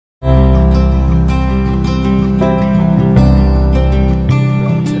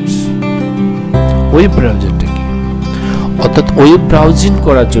Web ব্রাউজারটা কি, অর্থাৎ web browsing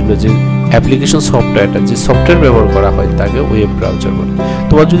করার জন্য যে অ্যাপ্লিকেশন সফটওয়্যারটা, যে সফটওয়্যার ব্যবহার করা হয় তাকে ওয়েব ব্রাউজার বলে।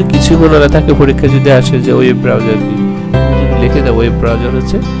 তোমার যদি কিছুই মনে না থাকে, পরীক্ষা যদি আসে যে ওয়েব ব্রাউজার কি, তুমি যদি লিখে দাও ওয়েব ব্রাউজার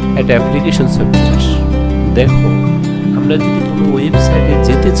হচ্ছে একটা অ্যাপ্লিকেশন সফটওয়্যার। দেখো, আমরা যদি কোনো ওয়েবসাইটে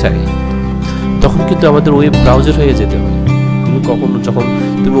যেতে চাই তখন কিন্তু আমাদের ওয়েব ব্রাউজার হয়ে যেতে হয়। তুমি কখনো যখন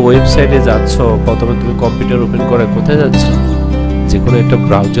তুমি ওয়েবসাইটে যাচ্ছ, প্রথমে তুমি কম্পিউটার ওপেন করে কোথায় যাচ্ছ? যে কোনো একটা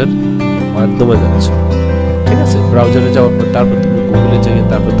ব্রাউজার মাধ্যমে যাচ্ছ, ঠিক আছে? ব্রাউজারে যাওয়ার পর তারপর তুমি গুগলে যাবে,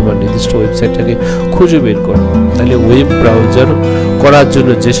 তারপর তোমার নির্দিষ্ট ওয়েবসাইটটাকে খুঁজে বের করো। তাহলে ওয়েব ব্রাউজার করার জন্য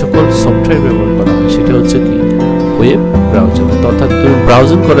যে সকল সফটওয়্যার ব্যবহার করা হয় সেটা হচ্ছে কি ওয়েব ব্রাউজার, অর্থাৎ তুমি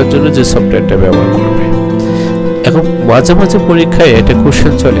ব্রাউজিং করার জন্য যে সফটওয়্যারটা ব্যবহার করবে। এখন মাঝে মাঝে পরীক্ষায় একটা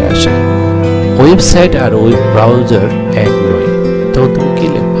কোশ্চেন চলে আসে, ওয়েবসাইট আর ওয়েব ব্রাউজার এক নয়, তখন তুমি কি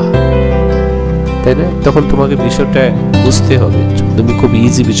লিখবা? তাই না? তখন তোমাকে বিষয়টা বুঝতে হবে, তুমি খুব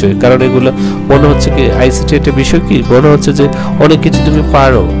ইজি বিষয়, কারণ এগুলো মনে হচ্ছে কি আইসিটি একটা বিষয় কি মনে হচ্ছে যে অনেক কিছু তুমি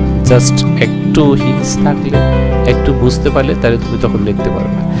পারো, জাস্ট একটু হিংস থাকলে, একটু বুঝতে পারলে তাহলে তুমি তখন লিখতে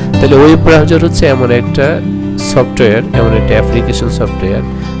পারবে। তাহলে ওয়েব ব্রাউজার হচ্ছে এমন একটা সফটওয়্যার, এমন একটা অ্যাপ্লিকেশন সফটওয়্যার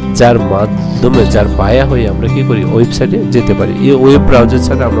যার মাধ্যমে, যার বায়া হয়ে আমরা কি করি ওয়েবসাইটে যেতে পারি। এই ওয়েব ব্রাউজার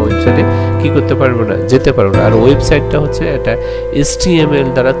ছাড়া আমরা ওয়েবসাইটে কি করতে পারবো না, যেতে পারবো না। আর ওয়েবসাইটটা হচ্ছে একটা HTML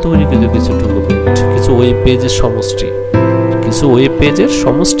দ্বারা তৈরি কিছু ডকুমেন্ট, কিছু ওয়েব পেজের সমষ্টি, কিছু ওয়েব পেজের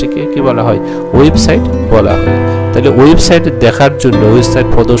সমষ্টিকে কি বলা হয়? ওয়েবসাইট বলা হয়। তাহলে ওয়েবসাইট দেখার জন্য, ওয়েবসাইট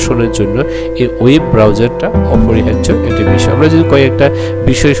প্রদর্শনের জন্য এই ওয়েব ব্রাউজারটা অপরিহার্য একটা বিষয়। আমরা যদি কয়েকটা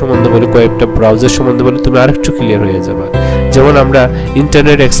বিষয় সম্বন্ধে বলি, কয়েকটা ব্রাউজার সম্বন্ধে বলি, তুমি আরেকটু ক্লিয়ার হয়ে যাবে। যেমন আমরা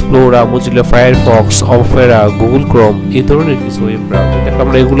internet explorer, Mozilla Firefox, Opera, Google Chrome, এই ধরনের কিছু ওয়েব ব্রাউজার, দেখো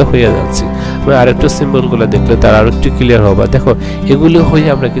আমরা এগুলো হয়ে যাচ্ছি। আমরা আরেকটু সিম্বলগুলো দেখলে তার আরো একটু ক্লিয়ার হবে। দেখো এগুলো হয়ে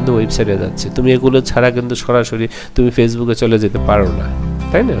আমরা কিন্তু ওয়েবসাইটে যাচ্ছি। তুমি এগুলো ছাড়া কিন্তু সরাসরি তুমি ফেসবুকে চলে যেতে পারো না,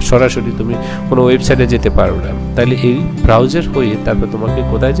 তাই না? সরাসরি তুমি কোনো ওয়েবসাইটে যেতে পারো না। তাহলে এই ব্রাউজার হয়ে তারপর তোমাকে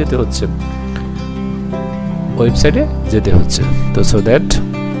কোথায় যেতে হচ্ছে? ওয়েবসাইটে যেতে হচ্ছে। তো সো দ্যাট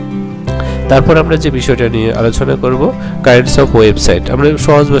তারপর আমরা যে বিষয়টা নিয়ে আলোচনা করব, কাইন্ডস অফ ওয়েবসাইট। আমরা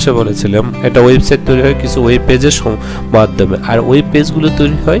সহজ ভাষায় বলেছিলাম একটা ওয়েবসাইট তৈরি হয় কিছু ওয়েব পেজের মাধ্যমে, আর ওয়েব পেজগুলো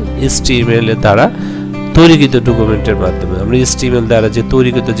তৈরি হয় HTML এর দ্বারা তৈরিকৃত ডকুমেন্টের মাধ্যমে। আমরা HTML দ্বারা যে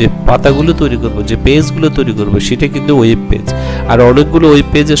তৈরিকৃত যে পাতাগুলো তৈরি করব, যে পেজগুলো তৈরি করব, সেটা কিন্তু ওয়েব পেজ। আর অনেকগুলো ওয়েব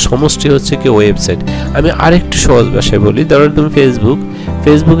পেজের সমষ্টি হচ্ছে কি ওয়েবসাইট। আমি আরেকটু সহজ ভাষায় বলি, ধরো তুমি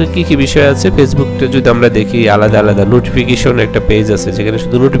ফেসবুকে কি কি বিষয় আছে? ফেসবুকটা যদি আমরা দেখি, আলাদা আলাদা নোটিফিকেশন একটা পেজ আছে যেখানে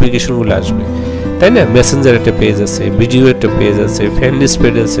শুধু নোটিফিকেশনগুলো আসবে, তাই না? মেসেঞ্জার একটা পেজ আছে, ভিডিও একটা পেজ আছে, ফ্রেন্ড লিস্ট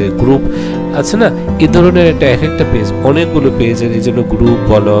পেজ আছে, গ্রুপ আছে না? এই ধরনের এক একটা পেজ, অনেকগুলো পেজের, এই জন্য গ্রুপ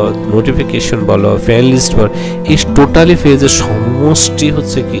বলো, নোটিফিকেশন বলো, ফ্রেন্ড লিস্ট বলো, এই টোটালি পেজের সমষ্টি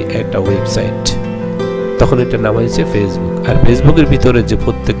হচ্ছে কি একটা ওয়েবসাইট। তখন এটার নাম হয়েছে ফেসবুক। আর ফেসবুকের ভিতরে যে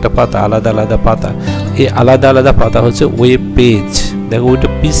প্রত্যেকটা পাতা আলাদা আলাদা পাতা, এই আলাদা আলাদা পাতা হচ্ছে ওয়েব পেজ। দেখো ওইটা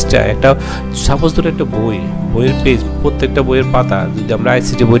পিসটা একটা, সাপোজ ধরো একটা বইয়ের পেজ, প্রত্যেকটা বইয়ের পাতা, যদি আমরা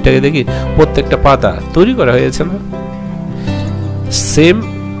আইসিটি বইটাকে দেখি, প্রত্যেকটা পাতা তৈরি করা হয়েছে না? সেম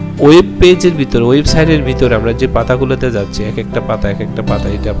ওয়েব পেজের ভিতরে, ওয়েবসাইটের ভিতরে আমরা যে পাতাগুলোতে যাচ্ছি, এক একটা পাতা,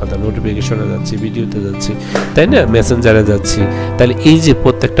 এটা পাতা নোটিফিকেশনে যাচ্ছি, ভিডিওতে যাচ্ছি, তাই না? মেসেঞ্জারে যাচ্ছি। তাহলে এই যে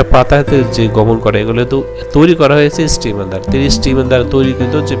প্রত্যেকটা পাতাতে যে গমন করে, এগুলো তো তৈরি করা হয়েছে HTML দ্বারা। HTML দ্বারা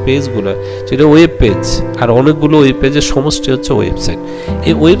তৈরিকৃত যে পেজগুলো, সেটা ওয়েব পেজ। আর অনেকগুলো ওয়েব পেজের সমষ্টি হচ্ছে ওয়েবসাইট।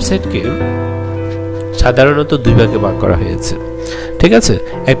 এই ওয়েবসাইটকে সাধারণত দুই ভাগে ভাগ করা হয়েছে, ঠিক আছে?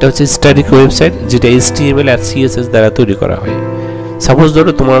 একটা হচ্ছে স্ট্যাটিক ওয়েবসাইট, যেটা HTML আর CSS দ্বারা তৈরি করা হয়। সাপোজ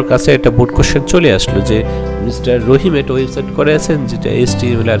ধরো তোমার কাছে একটা বোর্ড কোশ্চেন চলে আসলো যে মিস্টার রহিম একটা ওয়েবসাইট করে আছেন যেটা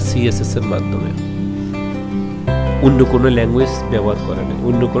HTML আর CSS এর মাধ্যমে, অন্য কোনো ল্যাঙ্গুয়েজ ব্যবহার করে না,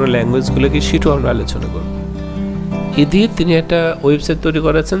 অন্য কোনো ল্যাঙ্গুয়েজগুলোকে সেটাও আমরা আলোচনা করব। এ দিয়ে তিনি একটা ওয়েবসাইট তৈরি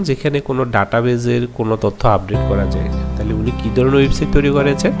করেছেন যেখানে কোনো ডাটাবেজের কোনো তথ্য আপডেট করা যায় না। তাহলে উনি কী ধরনের ওয়েবসাইট তৈরি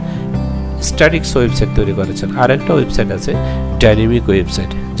করেছেন? স্ট্যাটিক্স ওয়েবসাইট তৈরি করেছেন। আর একটা ওয়েবসাইট আছে ডাইনামিক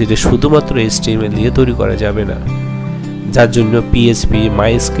ওয়েবসাইট, যেটা শুধুমাত্র HTML দিয়ে তৈরি করা যাবে না, যার জন্য PHP,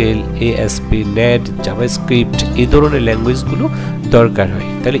 MySQL, ASP, NET, JavaScript এই ধরনের ল্যাঙ্গুয়েজগুলো দরকার হয়।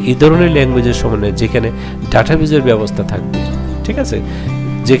 তাহলে এই ধরনের ল্যাঙ্গুয়েজের সমন্বয়ে যেখানে ডাটাবেজের ব্যবস্থা থাকবে, ঠিক আছে,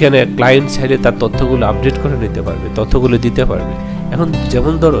 যেখানে ক্লায়েন্ট চাইলে তার তথ্যগুলো আপডেট করে নিতে পারবে, তথ্যগুলো দিতে পারবে। এখন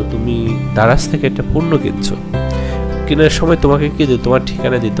যেমন ধরো তুমি দারাজ থেকে একটা পণ্য কিনছো, কেনার সময় তোমাকে কি তোমার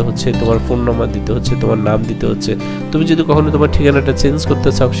ঠিকানা দিতে হচ্ছে, তোমার ফোন নাম্বার দিতে হচ্ছে, তোমার নাম দিতে হচ্ছে। তুমি যদি কখনো তোমার ঠিকানাটা চেঞ্জ করতে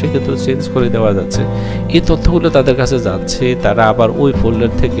চাও, সেক্ষেত্রে চেঞ্জ করে দেওয়া যাচ্ছে। এই তথ্যগুলো তাদের কাছে যাচ্ছে, তারা আবার ওই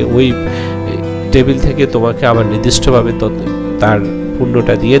ফোল্ডার থেকে, ওই টেবিল থেকে তোমাকে আবার নির্দিষ্টভাবে তার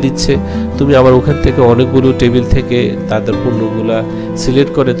পণ্যটা দিয়ে দিচ্ছে, তুমি আবার ওখান থেকে অনেকগুলো টেবিল থেকে তাদের পণ্যগুলা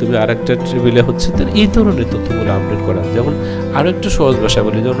সিলেক্ট করে তুমি আরেকটা টেবিলে হচ্ছে, এই ধরনের তথ্যগুলো আপডেট করা। যেমন আরও একটু সহজ ভাষা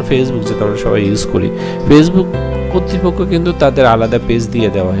বলি, যেমন ফেসবুক যেটা আমরা সবাই ইউজ করি, ফেসবুক কর্তৃপক্ষ কিন্তু তাদের আলাদা পেজ দিয়ে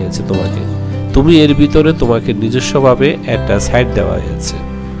দেওয়া হয়েছে তোমাকে, তুমি এর ভিতরে তোমাকে নিজস্বভাবে একটা সাইট দেওয়া হয়েছে,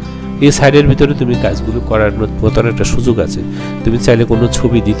 এই সাইডের ভিতরে তুমি কাজগুলো করার মতন একটা সুযোগ আছে। তুমি চাইলে কোনো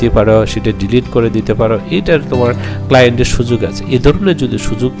ছবি দিতে পারো, সেটা ডিলিট করে দিতে পারো, এটার তোমার ক্লায়েন্টের সুযোগ আছে। এই ধরনের যদি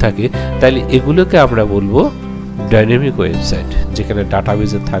সুযোগ থাকে তাহলে এগুলোকে আমরা বলবো ডাইনামিক ওয়েবসাইট, যেখানে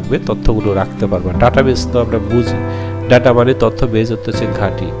ডাটাবেজে থাকবে, তথ্যগুলো রাখতে পারবে। ডাটাবেজ তো আমরা বুঝি, ডাটা মানে তথ্য, বেজ হচ্ছে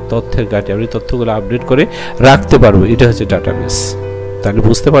ঘাঁটি, তথ্যের ঘাঁটি, আমি তথ্যগুলো আপডেট করে রাখতে পারবো, এটা হচ্ছে ডাটাবেজ। তাহলে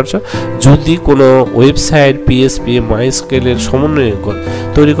বুঝতে পারছো, যদি কোনো ওয়েবসাইট পিএসপি মাইস্কেলের সমন্বয়ে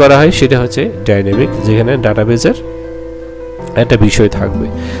তৈরি করা হয় সেটা হচ্ছে ডাইনামিক, যেখানে ডাটাবেজের একটা বিষয় থাকবে।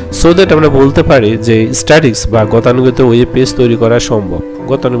 সো দ্যাট আমরা বলতে পারি যে স্ট্যাটিক্স বা গতানুগতিক ওয়েব পেজ তৈরি করা সম্ভব।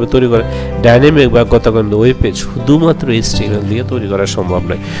 গতানুগতিক তৈরি করা ডাইনামিক বা গতানুগতিক ওয়েব পেজ শুধুমাত্র HTML দিয়ে তৈরি করা সম্ভব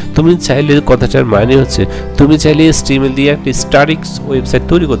নয়। তুমি চাইলে, কথাটার মানে হচ্ছে তুমি চাইলে HTML দিয়ে একটা স্ট্যাটিক্স ওয়েবসাইট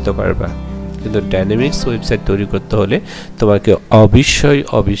তৈরি করতে পারবা, কিন্তু ডাইনামিক্স ওয়েবসাইট তৈরি করতে হলে তোমাকে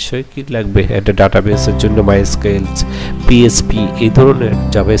অবশ্যই কি লাগবে, একটা ডাটাবেসের জন্য মাইস্কেল, পিএসপি, এই ধরনের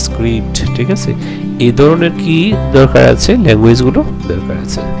জাভাস্ক্রিপ্ট, ঠিক আছে, এই ধরনের কি দরকার আছে, ল্যাঙ্গুয়েজগুলো দরকার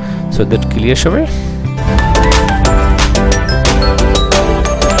আছে। সো দ্যাট ক্লিয়ার সবাই।